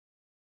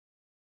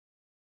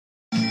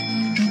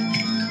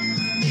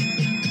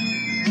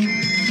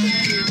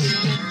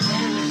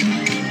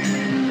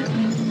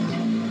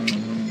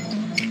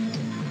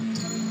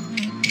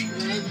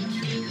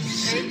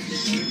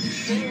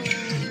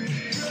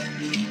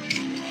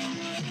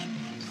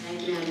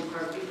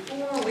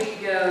we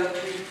go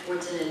to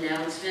reports and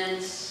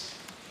announcements,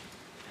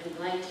 I'd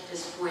like to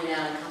just point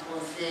out a couple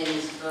of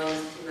things,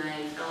 both to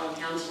my fellow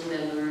council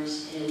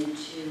members and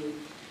to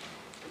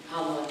the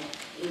public.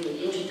 In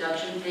the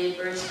introduction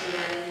papers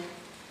today,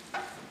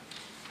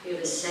 we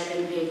have a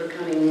second paper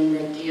coming in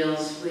that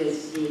deals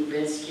with the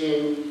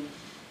Redskin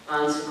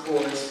Bon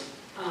Secours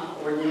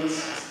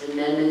ordinance. It's an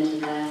amendment to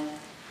that.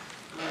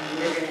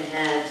 We're going to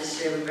have, just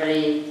so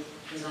everybody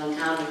is on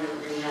top of it,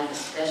 we're going to have a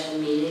special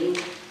meeting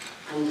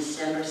on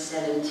December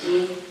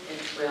 17th at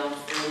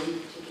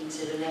 12:30 to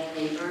consider that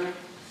paper.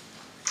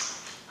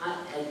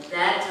 At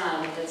that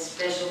time, at that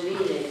special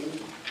meeting,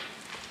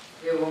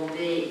 there will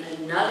be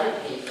another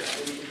paper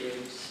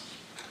introduced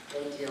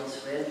that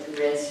deals with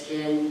the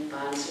Redskin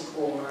Bon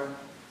Secours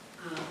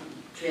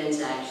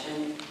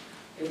transaction.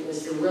 It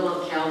was the will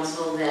of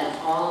council that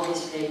all of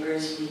these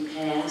papers be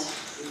passed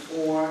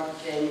before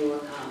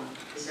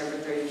December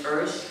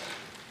 31st.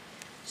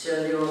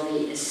 So there will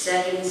be a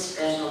second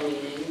special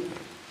meeting,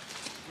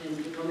 and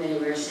people may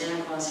wear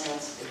Santa Claus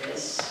hats for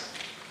this,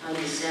 on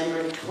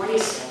December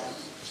 27th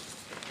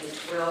at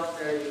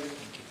 12:30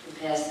 to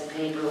pass the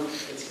paper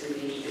that's going to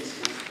be introduced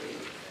next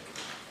week.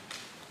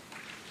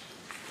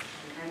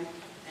 Okay?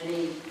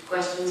 Any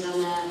questions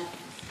on that?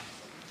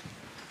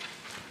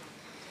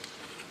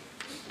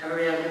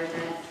 Everybody okay with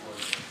that?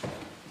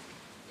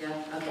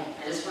 Yeah? Okay.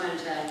 I just wanted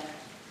to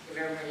give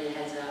everybody a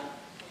heads up.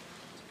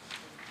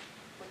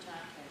 What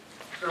time?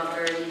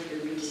 12:30. It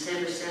would be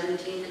December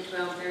 17th at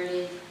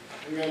 12:30,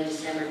 and then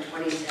December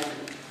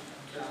 27th at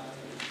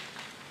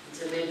 12:30.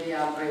 So maybe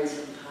I'll bring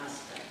some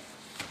pasta.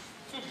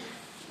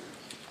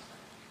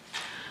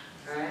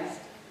 All right?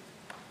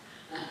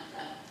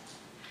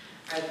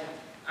 Okay.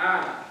 All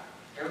right.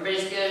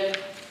 Everybody's good?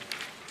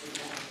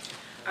 Okay.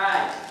 All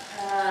right.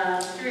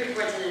 Three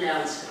reports and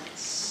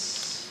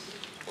announcements.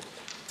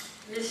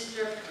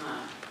 Mr.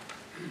 Khan.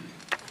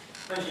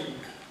 Thank you,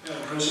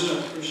 Madam President.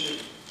 I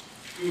appreciate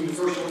being the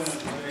first one out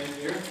today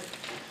here.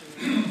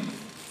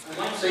 I'd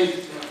like to say to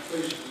my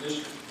colleagues in the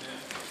district that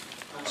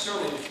I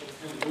certainly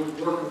have enjoyed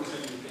working with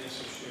them in the past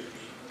 6 years.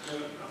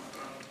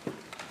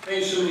 I've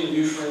made so many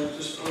new friends,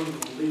 just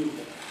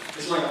unbelievable.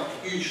 It's like a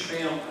huge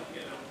family,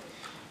 you know.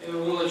 And I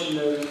want to let you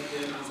know that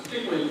I'm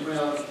particularly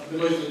proud of the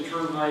Midlothian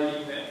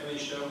Turnpike that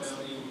finished up now,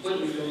 being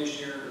completely finished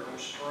here in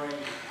spring.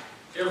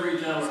 Every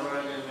time I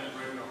ride down that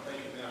road, I'll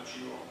think about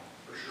you all,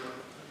 for sure.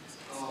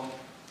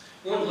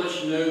 I want to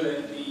let you know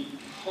that the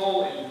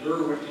Hall and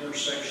Derwent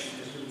intersection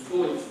has been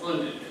fully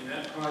funded, and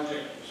that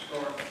project will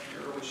start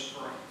in early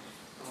spring.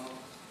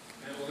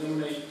 That will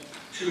eliminate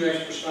 2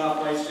 extra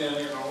stoplights down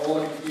there, and all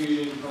the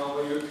confusion.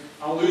 Probably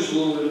I'll lose a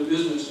little bit of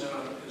business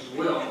out of it as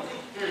well,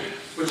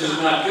 which is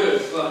not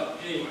good, but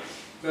anyway,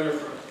 better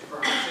for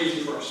our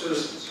safety for our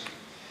citizens.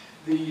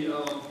 The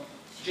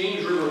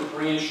James River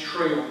Branch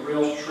Trail,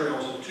 Rails Trail,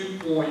 is a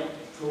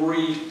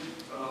 2.3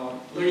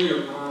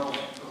 linear mile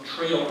of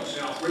trail in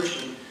South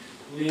Richmond.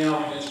 Now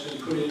has been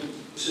put in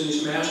the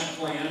city's master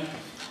plan.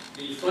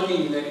 The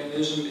funding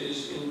mechanism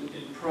is in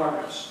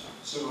progress.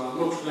 So I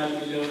look for that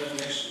to be done in the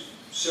next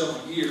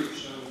several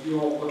years. So if you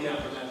all look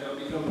out for that, that'll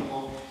be coming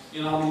along,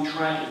 and I'll be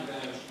tracking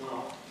that as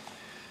well.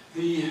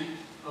 The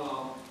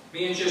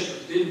Manchester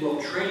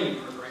Bidwell Training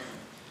Program.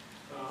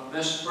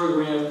 That's the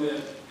program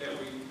that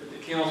the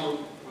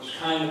council was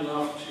kind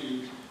enough to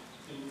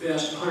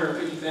invest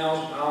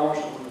 $150,000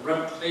 on the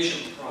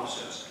replication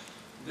process.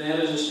 That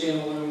is a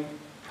standalone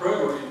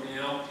program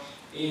now,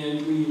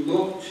 and we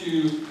look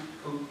to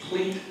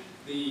complete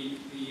the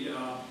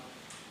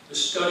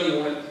study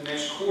on it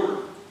next quarter.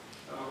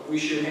 We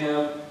should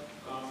have,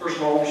 first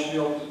of all, we should be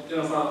able to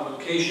identify the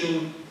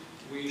location,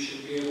 we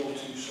should be able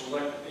to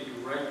select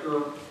a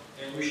director,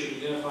 and we should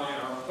identify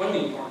our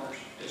funding partners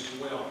as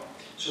well.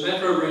 So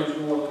that program is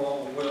going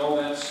along well.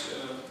 That's,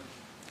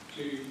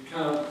 to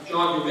kind of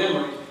jog your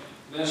memory,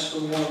 that's the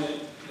one that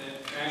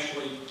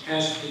actually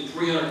has the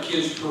 300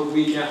 kids per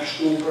week after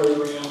school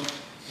program,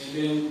 and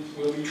then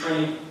we'll be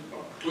training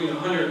between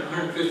 100 and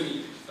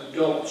 150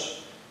 adults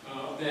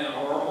that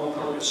are on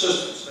public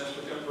assistance. That's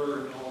what that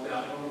program is all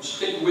about. I'm going to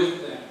stick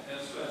with that.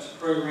 That's a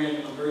program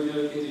that I'm very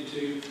dedicated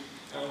to.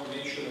 I want to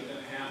make sure that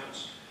that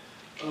happens.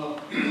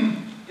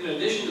 In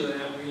addition to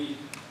that, we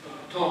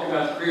talk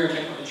about the Career and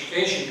Technical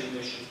Education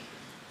Commission,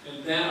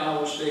 and that I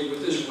will stay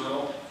with as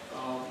well,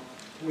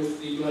 with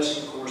the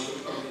blessing, of course,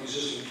 of the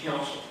existing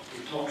council.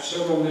 We talked to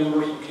several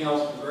members of the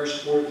council and very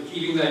supportive of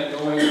keeping that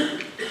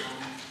going.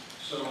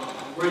 So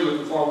I'm really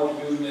looking forward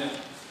to moving that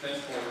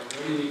forward.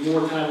 We need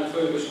more time to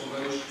focus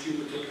on those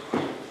 2 particular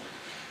items.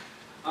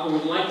 I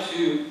would like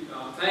to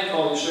thank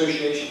all the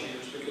association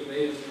leaders because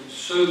they have been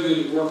so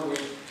good to work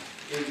with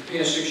in the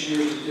past 6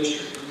 years in the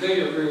district. And they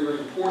are very, very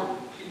important.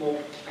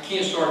 People, I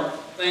can't start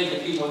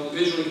thanking people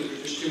individually because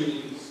there's just too many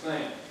people to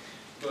thank.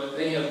 But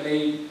they have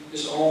made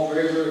this all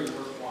very, very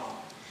worthwhile.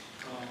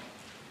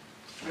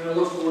 And I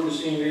look forward to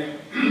seeing them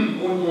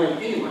ongoing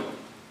anyway.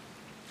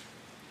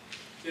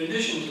 In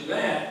addition to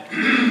that,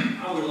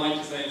 I would like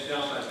to thank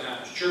Southside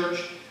Baptist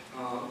Church.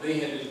 They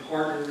have been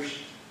partners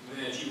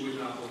that you would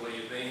not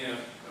believe. They have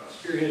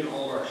spearheaded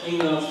all of our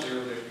cleanups.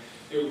 They're the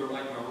they were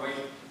like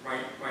my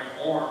right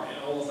arm in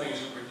all the things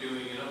that we're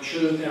doing, and I'm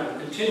sure that will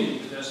continue,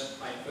 because that's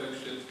the type of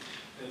folks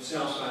that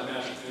Southside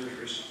Baptist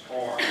Ministries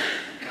are.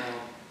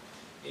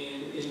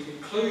 In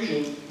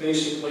conclusion,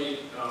 basically,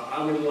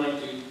 I would like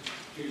to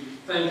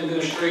thank the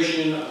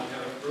administration. I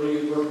have a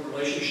really good working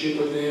relationship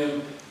with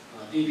them.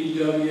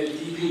 DPW,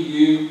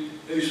 DPU,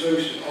 those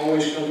folks have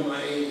always come to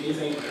my aid,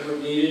 anything I've ever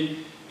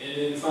needed. And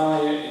then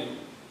finally, and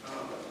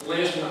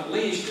last but not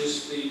least,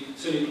 is the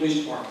City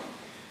Police Department.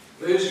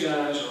 Those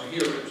guys are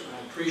heroes.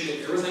 I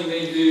appreciate everything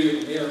they do,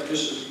 and they are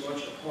just as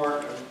much a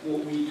part of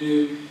what we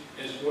do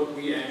as what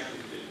we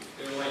actually do.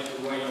 They're like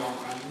the white arm.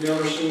 I've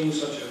never seen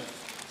such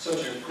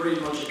a great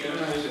bunch of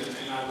guys,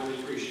 and I really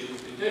appreciate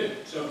what they do.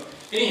 So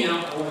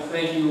anyhow, I want to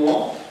thank you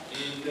all,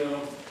 and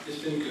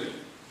it's been good.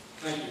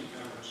 Thank you,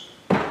 Madam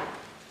President.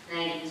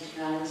 Thank you, Mr.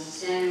 Collins. Mr.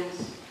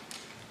 Samuels?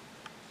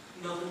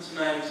 Nothing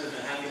tonight except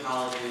a happy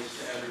holidays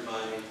to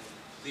everybody.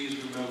 Please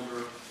remember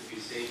to be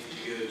safe as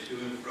you go to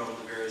and from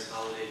the various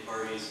holiday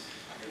parties,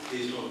 and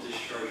please don't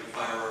discharge your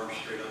firearms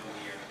straight up in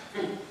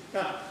the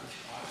air.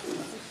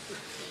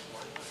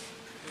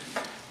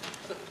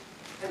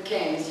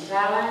 Okay, Mr.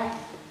 Tyler?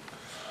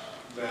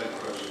 Madam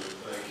President,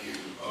 thank you.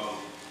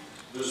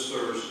 This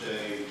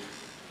Thursday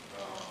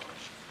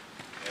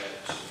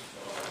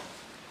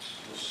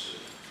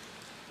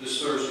this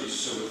Thursday,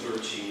 December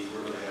 13th,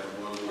 we're going to have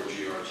one more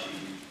GRT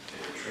and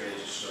a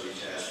Transit Study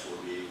Task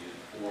Force meeting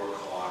at 4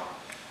 o'clock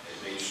at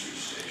Main Street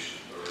Station,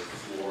 3rd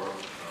floor.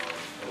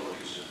 Public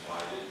is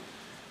invited,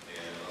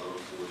 and I look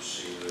forward to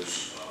seeing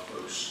those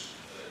folks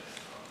that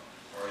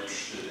are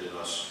interested in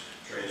us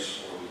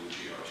transforming the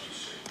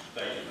GRTC.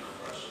 Thank you,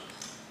 Madam President.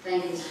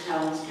 Thank you, Mr.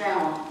 Collins. Mr.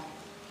 Carroll?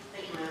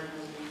 Thank you, Madam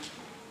President.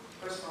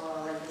 First of all,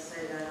 I'd like to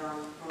say that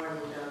Lauren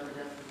and Doug are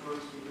definitely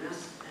going to be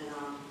missed, and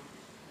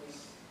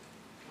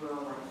we're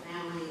all like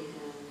family, and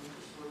I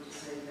just wanted to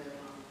say that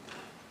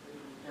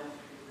we're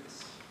definitely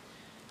missed.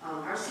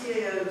 Our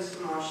CAO,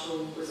 Mr. Marshall,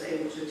 was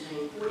able to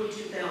obtain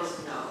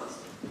 $42,000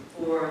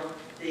 for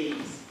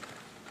these.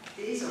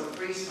 These are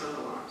free smoke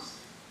alarms.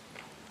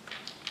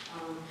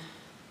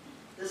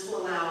 This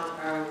will allow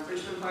our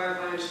Richmond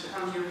firefighters to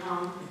come to your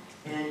home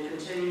and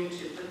continue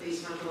to put these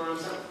smoke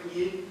alarms up for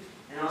you.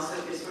 And also,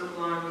 if your smoke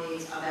alarm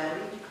needs a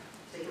battery,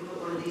 they can put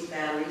one of these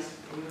batteries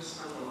in your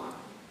smoke alarm.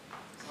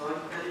 So all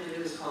you've got to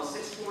do is call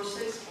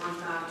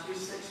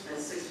 646-1526.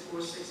 That's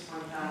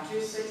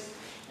 646-1526.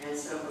 And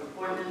set up an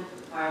appointment for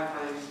the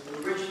firefighters, the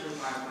Richmond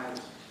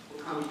firefighters,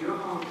 will come to your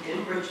home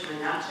in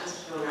Richmond, not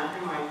Chesterfield, not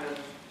New Market,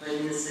 but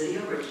in the city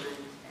of Richmond,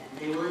 and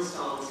they will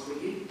install this for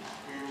you,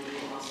 and they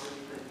will also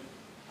put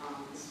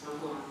the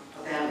smoke alarm,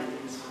 a battery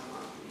in the smoke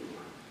alarm for you.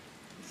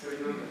 So we're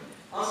doing good.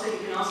 Also, you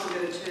can also go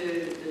to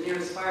the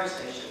nearest fire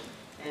station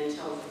and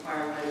tell the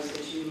firefighters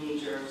that you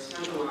need your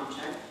smoke alarm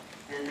checked,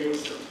 and they will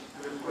set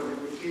an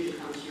appointment with you to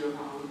come to your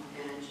home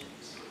and check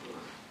the smoke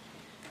alarm.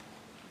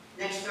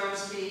 Next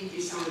Thursday,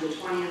 December the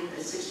 20th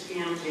at 6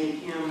 p.m. to 8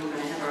 p.m., we're going to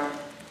have our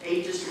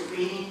 8th district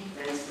meeting.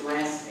 That is the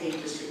last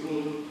 8th district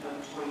meeting of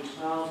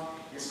 2012.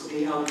 This will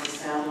be held at the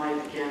satellite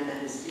again.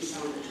 That is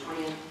December the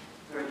 20th,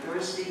 third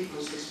Thursday,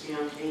 from 6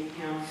 p.m. to 8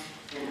 p.m.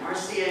 And our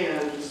CAO,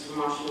 Mr.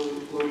 Marshall,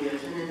 will be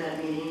attending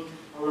that meeting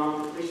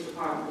along with the police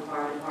department, the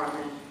fire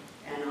department,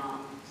 and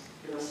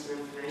give us some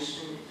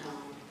information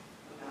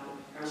about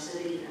our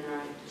city and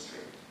our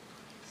district.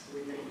 So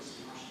we thank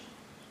Mr. Marshall.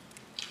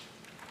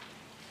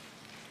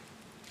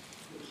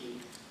 Thank you.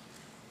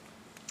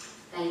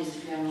 Thank you, Mr.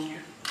 Carroll.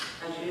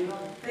 Dr.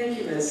 Duvall? Thank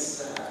you,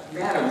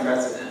 Madam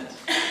President.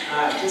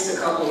 Just a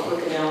couple of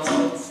quick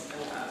announcements.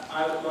 I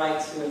would like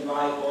to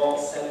invite all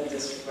 7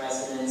 district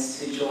residents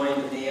to join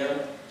the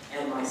mayor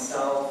and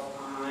myself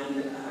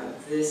on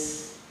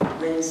this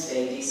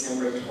Wednesday,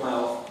 December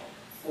 12th,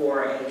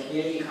 for a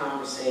community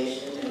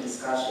conversation and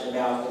discussion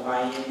about the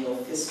biennial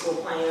fiscal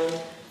plan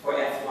for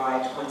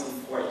FY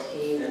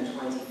 2014 and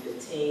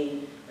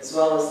 2015, as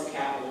well as the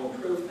capital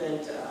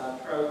improvement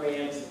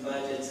programs,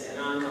 budgets, and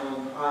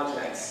ongoing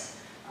projects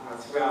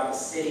throughout the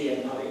city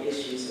and other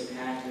issues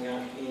impacting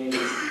our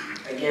communities.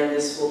 Again,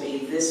 this will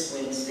be this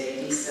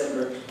Wednesday,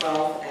 December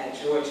 12th at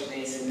George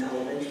Mason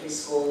Elementary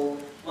School,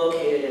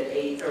 located at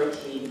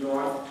 813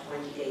 North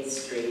 28th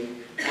Street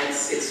at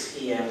 6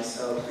 p.m.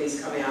 So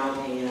please come out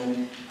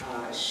and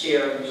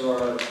share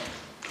your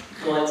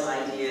thoughts,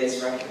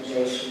 ideas,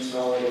 recommendations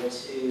relative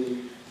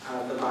to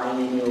the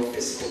biennial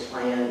fiscal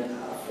plan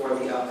for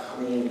the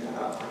upcoming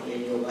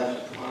biennial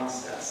budget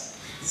process.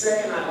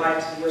 Second, I'd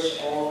like to wish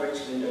all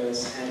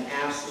Richmonders an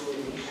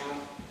absolutely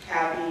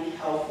happy,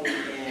 healthy,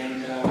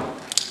 and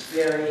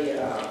very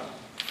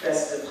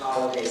festive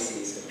holiday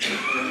season.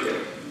 Thank you.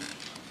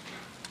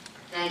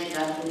 Thank you,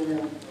 Dr.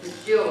 Duvall.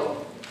 Mr.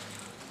 Jewell?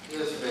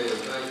 Yes, ma'am.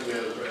 Thank you,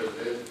 Madam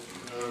President.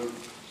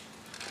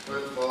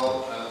 First of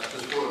all, I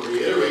just want to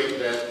reiterate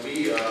that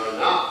we are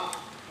not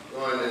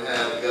going to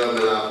have a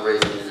Government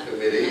Operations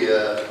Committee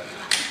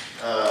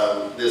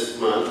this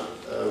month,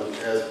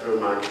 as per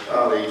my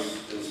colleague's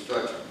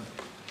instruction.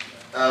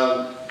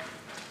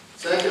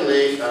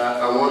 Secondly,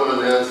 I want to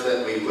announce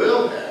that we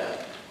will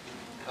have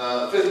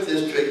a 5th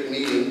District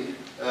meeting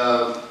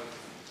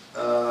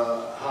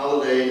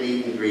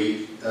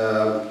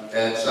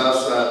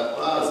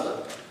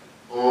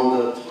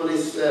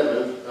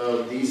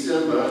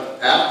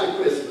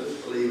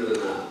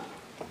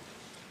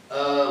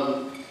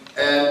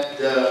at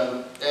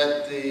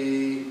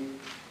the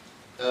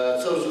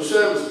social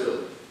service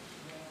building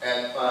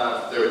at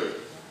 5:30.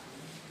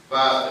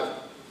 5:30.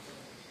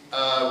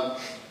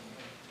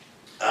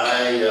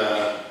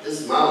 This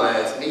is my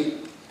last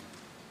meeting,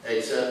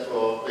 except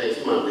for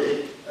next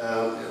Monday,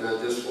 and I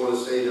just want to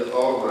say to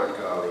all of my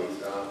colleagues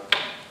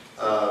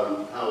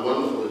how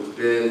wonderful it's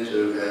been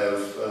to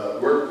have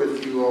worked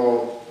with you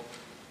all.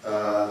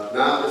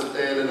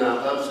 Notwithstanding our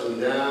ups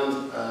and downs,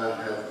 I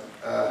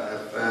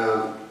have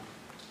found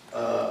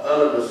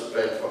utter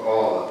respect for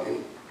all of you.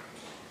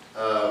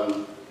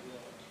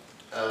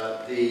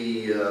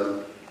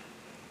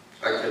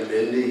 I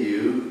commend to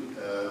you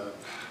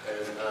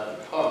as a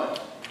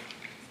department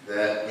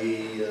that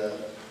we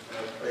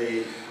have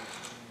paid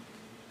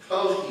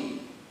close heed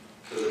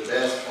to the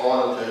best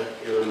auditor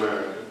in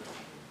America,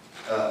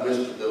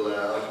 Mr.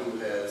 Delisle, who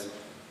has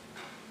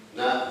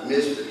not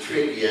missed a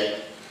trick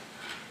yet.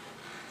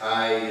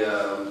 I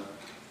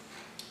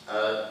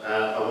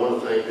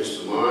want to thank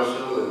Mr.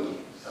 Marshall and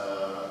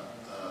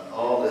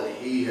all that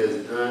he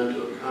has done to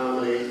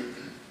accommodate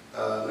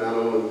not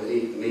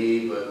only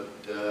me, but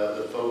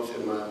the folks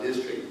in my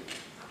district.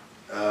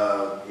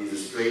 He's a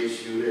straight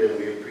shooter, and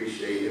we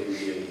appreciate him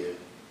being here.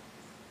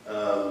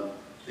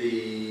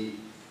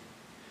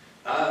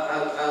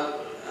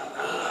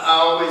 I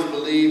always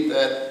believe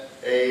that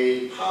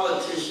a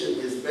politician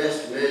is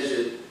best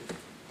measured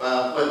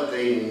by what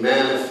they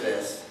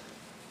manifest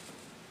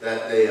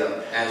that they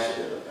are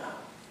passionate about.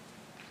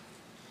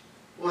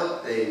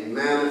 What they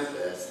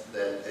manifest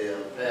that they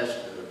are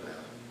passionate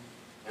about.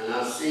 And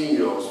I've seen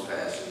y'all's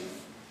passion.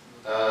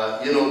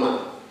 You know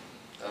mine.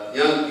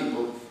 Young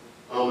people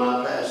are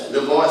my passion.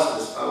 The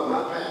voiceless are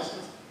my passion.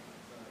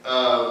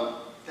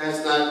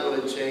 That's not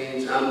going to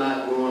change. I'm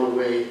not going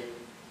away.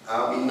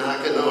 I'll be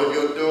knocking on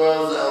your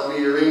doors. I'll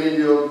be ringing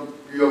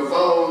your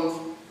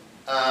phones.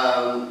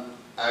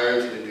 I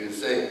urge you to do the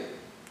same.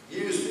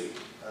 Use me.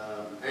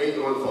 I ain't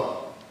going far.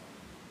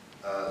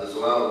 There's a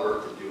lot of work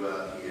to do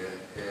out here,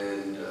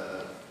 and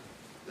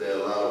there are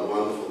a lot of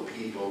wonderful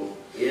people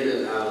in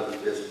and out of the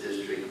 5th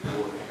District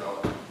who want to help.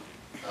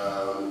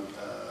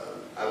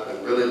 I've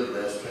been really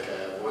blessed to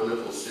have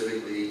wonderful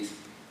civic leads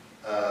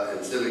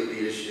and civic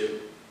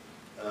leadership,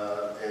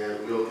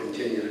 and we'll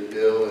continue to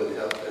build and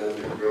help them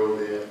to grow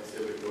their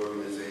civic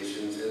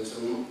organizations and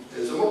some more.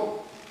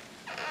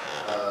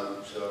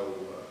 So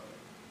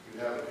you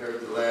haven't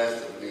heard the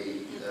last of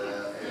me, and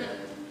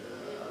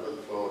I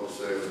look forward to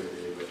serving you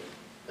anyway.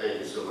 Thank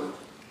you so much.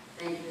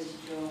 Thank you, Mr.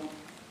 Joel. Ms.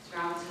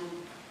 Robinson?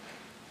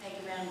 Thank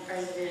you, Madam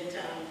President.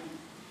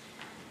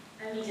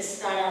 Let me just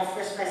start off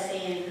first by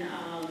saying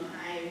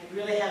I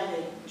really have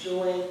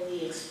enjoyed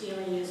the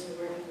experience of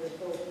working with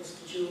both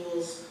Mr.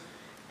 Jules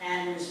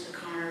and Mr.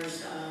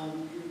 Connors.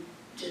 You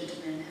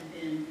gentlemen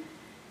have been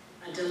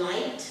a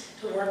delight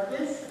to work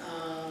with.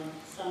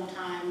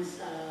 Sometimes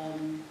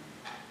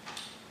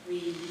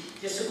we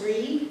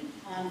disagree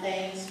on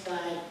things,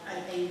 but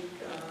I think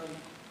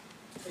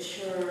for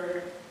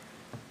sure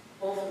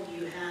both of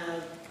you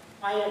have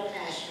quite a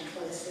passion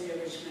for the city of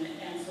Richmond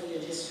and for your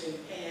district,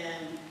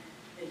 and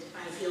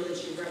I feel that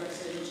you've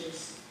represented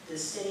the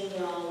city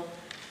well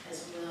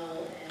as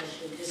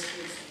your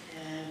districts,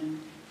 and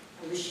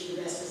I wish you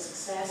the best of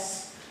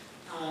success.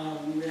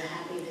 We're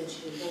happy that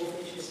you're both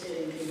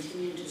interested in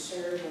continuing to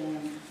serve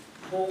on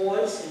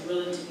boards and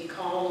willing to be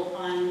called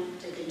upon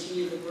to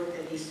continue the work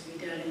that needs to be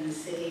done in the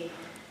city,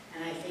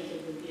 and I think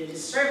it would be a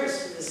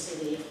disservice to the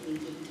city if we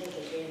didn't take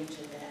advantage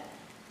of that.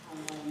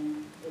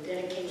 The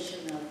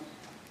dedication of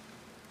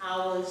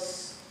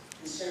hours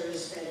and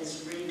service that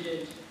is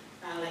rendered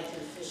by elected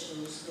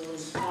officials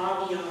goes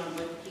far beyond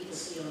what people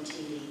see on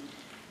TV.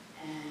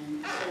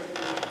 And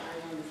certainly,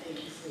 I want to thank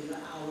you for your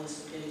hours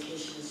of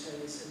dedication and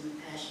service and the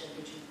passion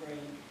that you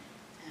bring.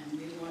 And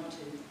we want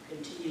to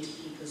continue to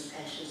keep those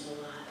passions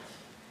alive.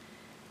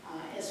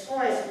 As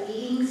far as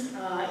meetings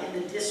in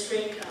the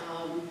district,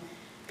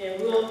 there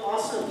will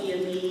also be a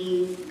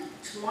meeting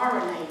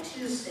tomorrow night,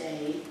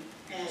 Tuesday,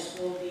 as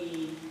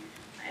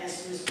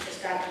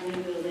Dr.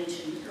 Newbill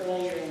mentioned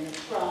earlier on the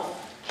 12th.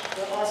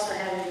 We'll also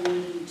have a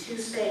meeting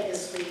Tuesday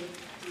this week,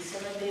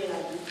 December the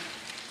 11th,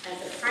 at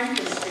the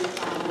Franklin Street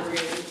Library,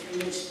 in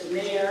which the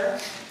mayor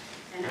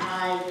and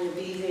I will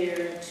be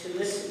there to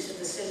listen to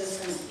the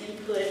citizens'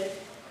 input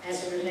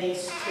as it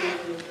relates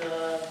to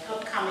the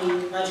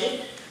upcoming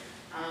budget,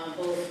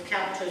 both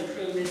capital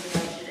improvement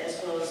budget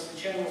as well as the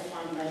general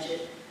fund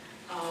budget.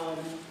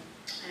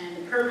 And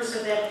the purpose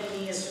of that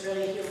meeting is to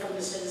really hear from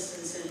the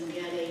citizens and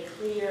get a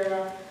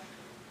clear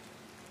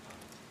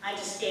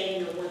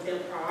understanding of what their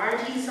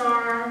priorities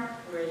are,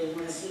 where they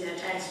want to see their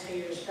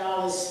taxpayers'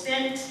 dollars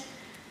spent.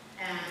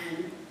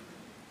 And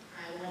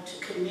I want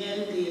to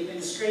commend the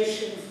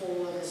administration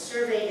for the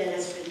survey that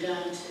has been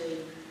done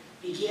to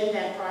begin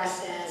that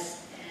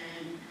process,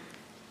 and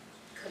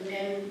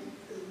commend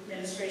the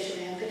administration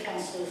and the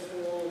council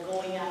for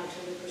going out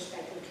to the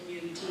prospective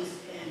communities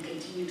and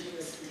continue to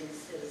listen to the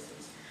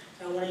citizens.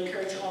 So I want to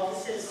encourage all the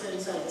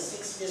citizens of the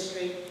 6th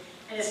District,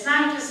 and it's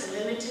not just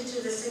limited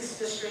to the 6th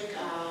District.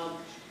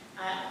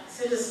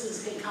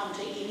 Citizens can come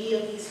to any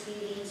of these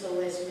meetings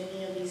or as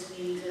many of these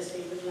meetings as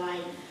they would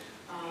like,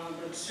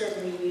 but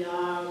certainly we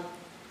are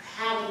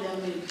having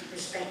them in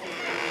respective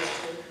areas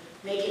to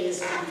make it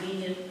as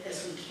convenient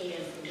as we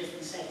can for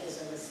different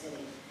sectors of the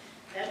city.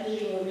 That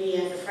meeting will be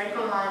at the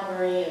Franklin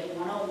Library at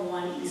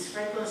 101 East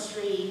Franklin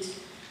Street.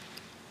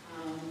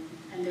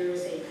 And there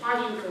is a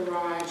parking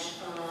garage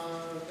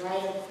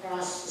right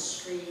across the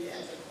street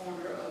at the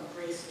corner of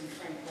Brace and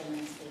Franklin,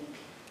 I think.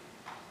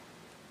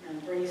 No,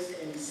 Brace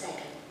and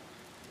Second.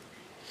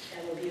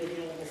 That will be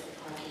available for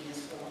parking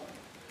as well.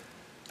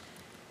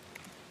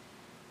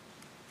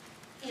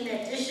 In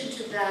addition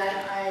to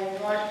that,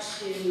 I want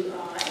to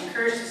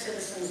encourage the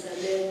citizens that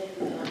live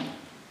in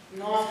the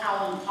North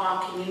Highland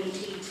Park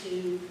community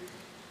to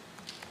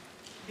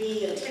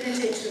be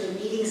attentive to the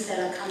meetings that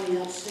are coming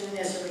up soon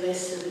as it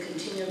relates to the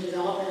continued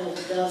development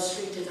of the Dove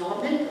Street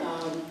development.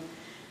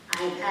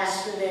 I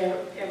pass through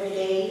there every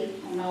day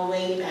on my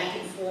way back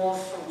and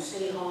forth from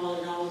City Hall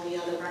and all of the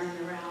other running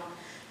around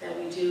that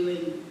we do.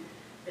 And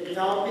the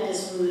development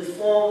is moving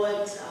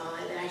forward.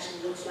 It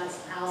actually looks like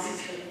some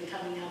houses are going to be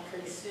coming up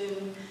pretty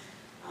soon.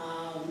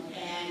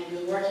 And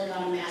we're working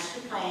on a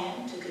master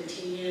plan to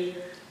continue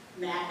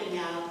mapping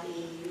out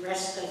the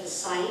rest of the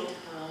site.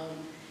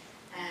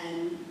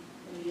 And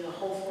we are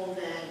hopeful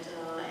that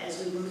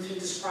as we move through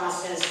this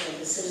process, that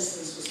the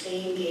citizens will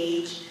stay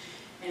engaged.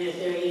 And if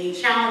there are any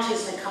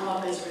challenges that come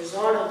up as a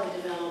result of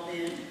the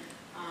development,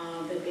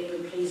 that they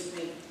would please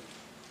make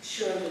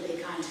sure that they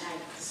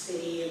contact the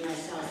city and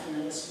myself and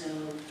let us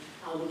know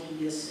how we can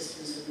be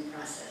assistance in the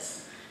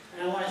process.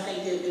 But I want to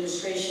thank the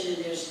administration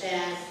and their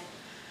staff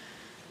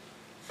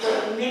for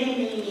the many,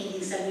 many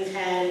meetings that we've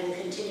had and the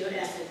continued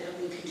effort that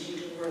we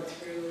continue to work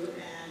through.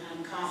 And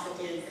I'm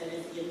confident that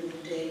at the end of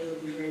the day, we'll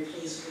be very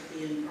pleased with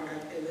the end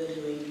product that we're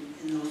doing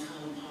in North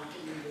Highland Park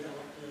and the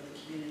development of the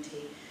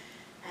community.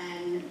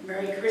 And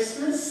Merry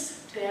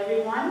Christmas to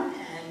everyone,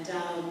 and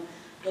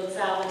look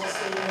forward to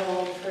seeing you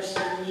all the first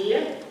of the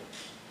year.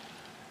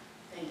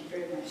 Thank you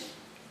very much.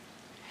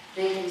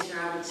 Thank you, Mr.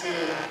 Robertson.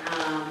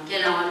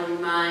 Again, I want to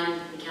remind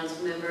the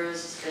council members,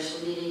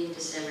 special meeting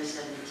December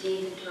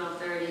 17th at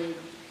 12:30,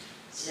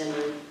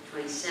 December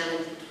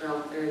 27th at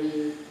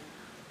 12:30.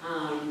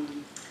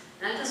 And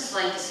I'd just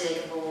like to say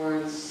a couple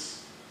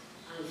words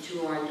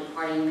to our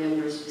departing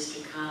members,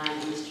 Mr. Khan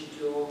and Mr.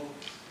 Jewell.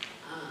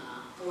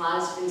 A lot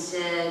has been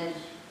said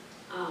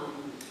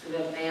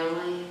about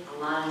family. A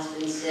lot has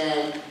been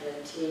said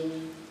about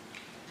team.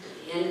 At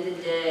the end of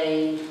the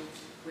day,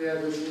 we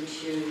are losing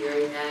two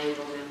very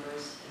valuable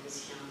members of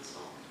this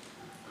council.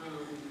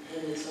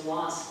 And it's a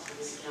loss to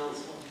this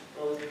council,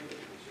 both of you.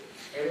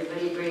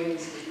 Everybody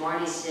brings, as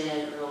Marty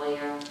said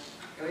earlier,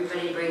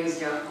 everybody brings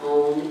their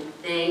own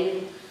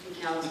thing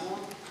to council.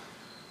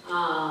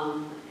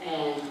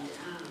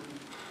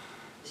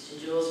 Mr.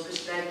 Jewell's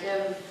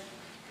perspective,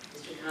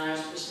 Mr.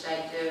 Connor's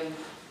perspective,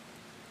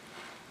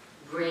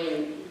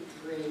 bring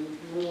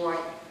more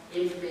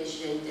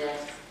information and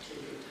depth to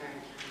the entire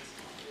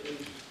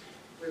council.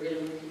 I'm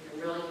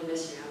really going to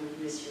miss you. I'm going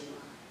to miss you a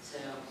lot. So,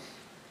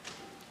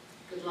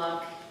 good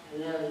luck. I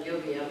know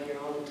you'll be up here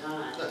all the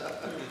time.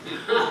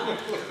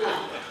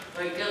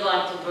 But good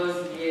luck to both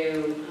of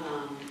you.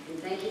 And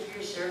thank you for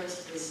your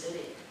service to the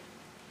city.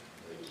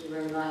 Thank you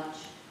very much.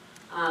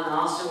 I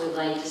also would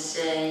like to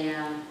say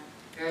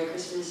Merry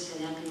Christmas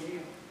and Happy New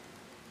Year.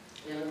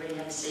 And everybody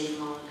have a safe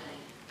holiday.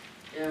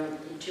 Don't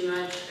eat too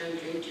much, don't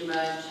drink too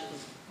much,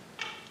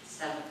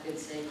 just have a good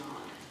safe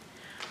holiday.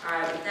 All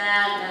right, with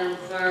that, Madam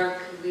Clerk,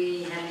 could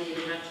we have the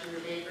introduction of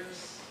the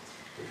papers?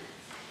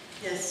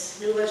 Yes,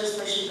 new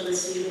legislation for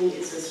this evening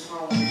is as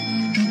follows.